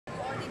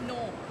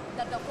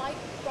that the flight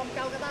from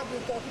Kolkata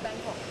will go to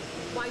Bangkok.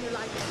 Why you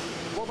like it?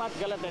 वो बात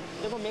गलत है।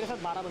 देखो मेरे साथ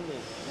 12 बंदे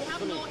हैं। We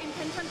have no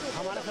intention to.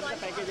 हमारा सबका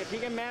पैकेज है,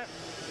 ठीक है।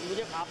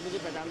 आप मुझे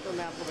पहचानते हो,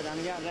 मैं आपको पहचान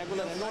गया,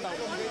 रेगुलर नो डाउट।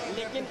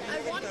 लेकिन I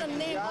want the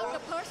name of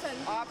the person.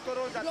 आप तो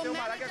रोज जाते हो,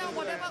 हमारा क्या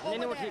कसूर है?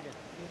 नहीं वो ठीक है।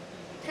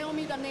 Tell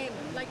me the name.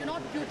 Like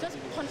you just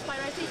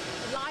conspiracy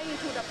lying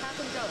to the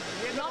passenger.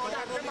 Not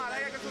that. हमारा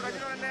क्या कसूर है?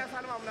 जिन्होंने नया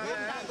साल मामला है।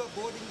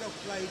 boarding the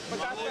flight.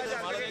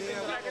 50,000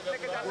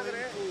 लेके जा सकते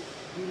हैं।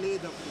 Delay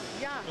the flight.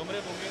 Yeah. तुमरे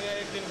booking है,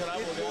 एक दिन खराब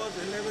हो गया। It was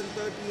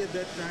 11:30 at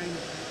that time.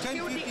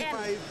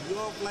 10:55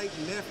 your flight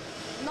left.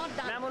 Not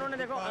that. Ma'am उन्होंने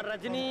देखो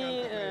रजनी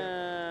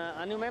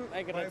अनु मैम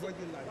एक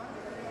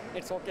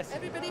It's okay.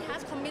 Everybody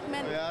has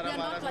commitment. We are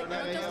not like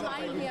you're just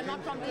lying here, not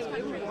from this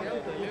country.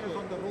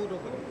 From the road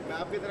over there. मैं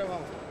आपकी तरफ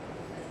आऊँ।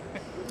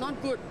 Not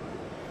good.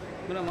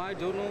 Madam, I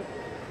don't know.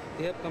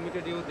 They have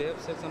committed you. They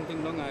have said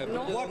something wrong. I have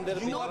No. What?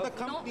 You are the No.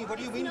 company. What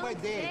do you mean by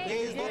they? They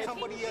is not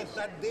somebody else.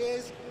 That they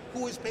is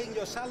who is paying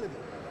your salary.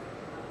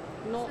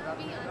 No. Sir,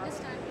 we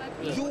understand, but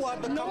You are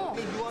the No.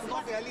 company. You are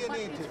not But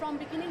alienated. it's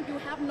from beginning you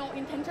have no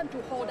intention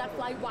to hold that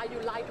flight. Why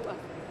you lie to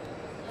us?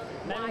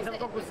 Ma'am इन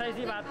सबको गुस्सा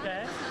इसी बात का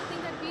है।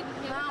 nothing that we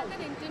never How? had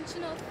an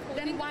intention of.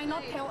 Then why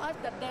not tell us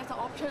that there's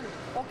an option?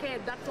 Okay,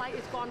 that flight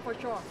is gone for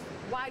sure.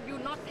 Why you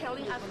not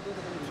telling us the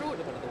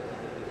truth?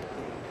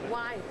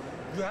 Why?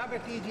 You have a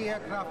TG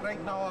aircraft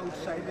right now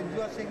outside, and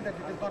you are saying that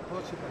it is not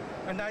possible.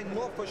 And I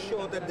know for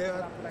sure that there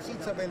are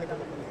seats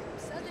available.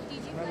 Sir, the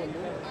TG flight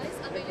is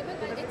available,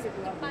 but it's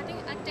departing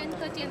at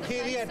 10:30 and the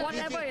Period. flight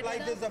Whatever TG it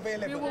flight is, is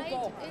available. we will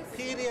go.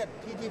 Period.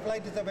 TG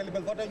flight is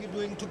available. What are you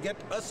doing to get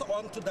us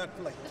onto that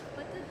flight?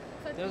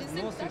 But There's listen,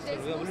 no sir, seats,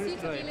 there's sir. We no already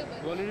seats tried. available.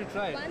 We already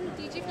tried. One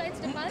TG flight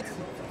departs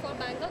for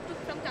Bangkok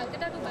from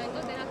Calcutta to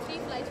Bangkok. There are 3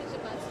 flights which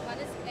departs.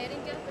 One is Air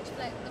India,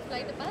 the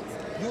flight departs.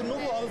 You know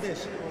all this.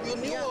 You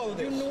knew all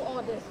this. You knew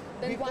all this.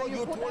 Then Before why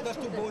you put told us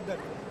to through board this? that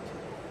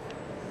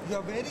flight. You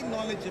are very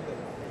knowledgeable.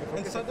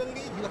 And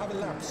suddenly you have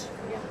a lapse.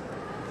 Yeah.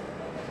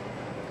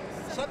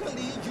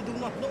 Suddenly you do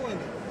not know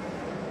anything.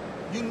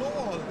 You know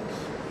all this.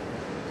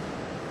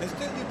 And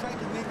still you try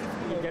to make it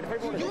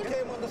feel. You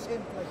came on the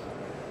same flight.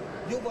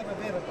 You were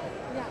aware about it.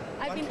 Yeah,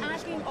 I've been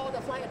asking all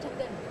the flight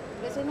attendants.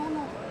 They say, no,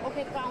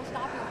 okay, ground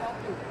staff will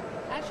help you.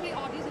 Actually,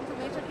 all this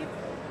information, if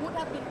would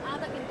have been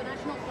other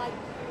international flight,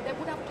 they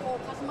would have told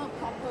customer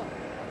proper.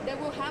 They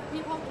will have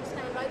people to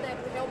stand right there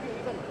to help you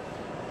even.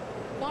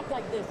 Not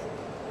like this.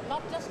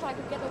 Not just try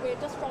to get away,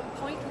 just from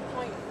point to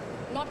point.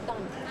 Not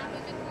done.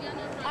 We are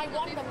not I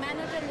want the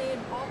manager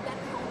name of that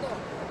counter,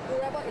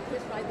 whoever it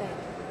is right there.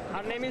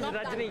 Her name is Not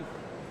done. Rajni.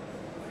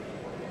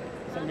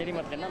 Sir मेरी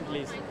मत करना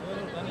please.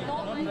 No,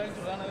 Otherwise,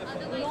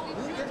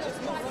 you just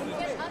try to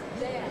get us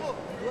there.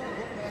 You are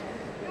good man.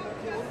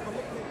 Your own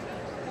commitment.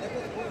 Let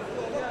us go.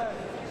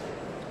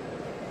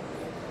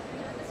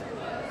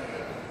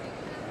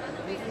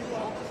 If you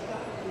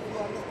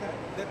understand,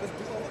 let us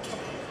do our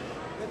commitment.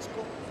 Let's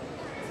go.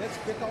 Let's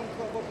get on to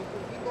our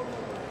business. We don't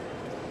know.